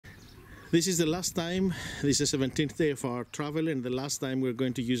This is the last time, this is the 17th day of our travel, and the last time we're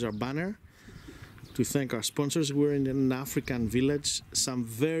going to use our banner to thank our sponsors. We're in an African village, some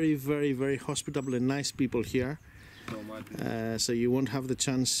very, very, very hospitable and nice people here. So you won't have the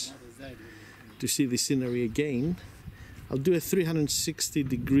chance to see the scenery again. I'll do a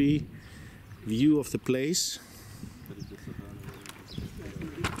 360-degree view of the place.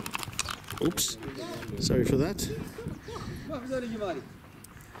 Oops, sorry for that.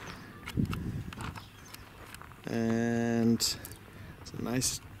 And it's a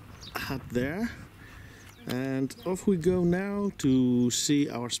nice hut there. And off we go now to see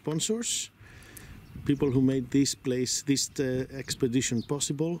our sponsors, people who made this place, this expedition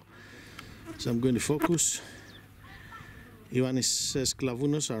possible. So I'm going to focus. Ioannis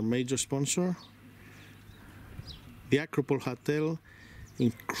Sklavounos, our major sponsor. The Acropole Hotel,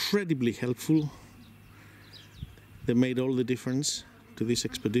 incredibly helpful. They made all the difference to this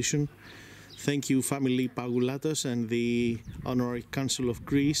expedition. Thank you, family Pagoulatos and the Honorary Council of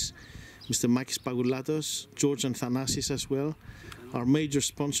Greece, Mr. Makis Pagoulatos, George and Thanasis as well. Our major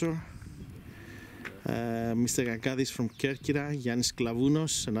sponsor, Mr. Gagadis from Kerkira, Yannis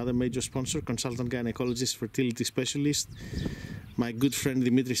Sklavounos, another major sponsor, consultant gynecologist, fertility specialist. My good friend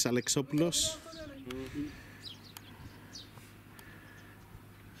Dimitris Alexopoulos.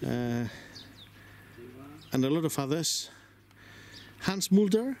 And a lot of others. Hans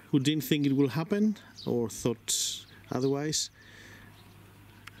Mulder, who didn't think it will happen or thought otherwise.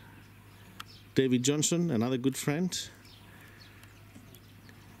 David Johnson, another good friend.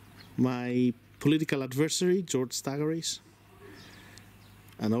 My political adversary, George Stagaris,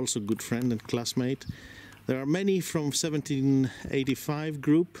 and also good friend and classmate. There are many from 1785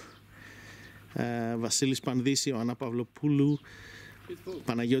 group. Vasilis Pandisi, Anna Pavlopoulou,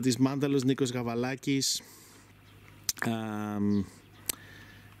 Panagiotis Mandalos, Nikos Gavalakis.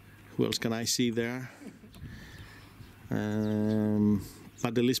 Who else can I see there?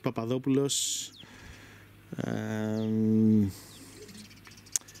 Pantelis Papadopoulos.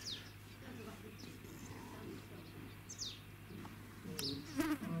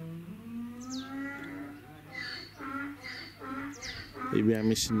 Maybe I'm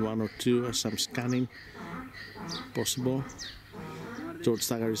missing one or two as I'm scanning. Possible. George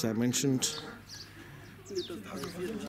Stagaris I mentioned.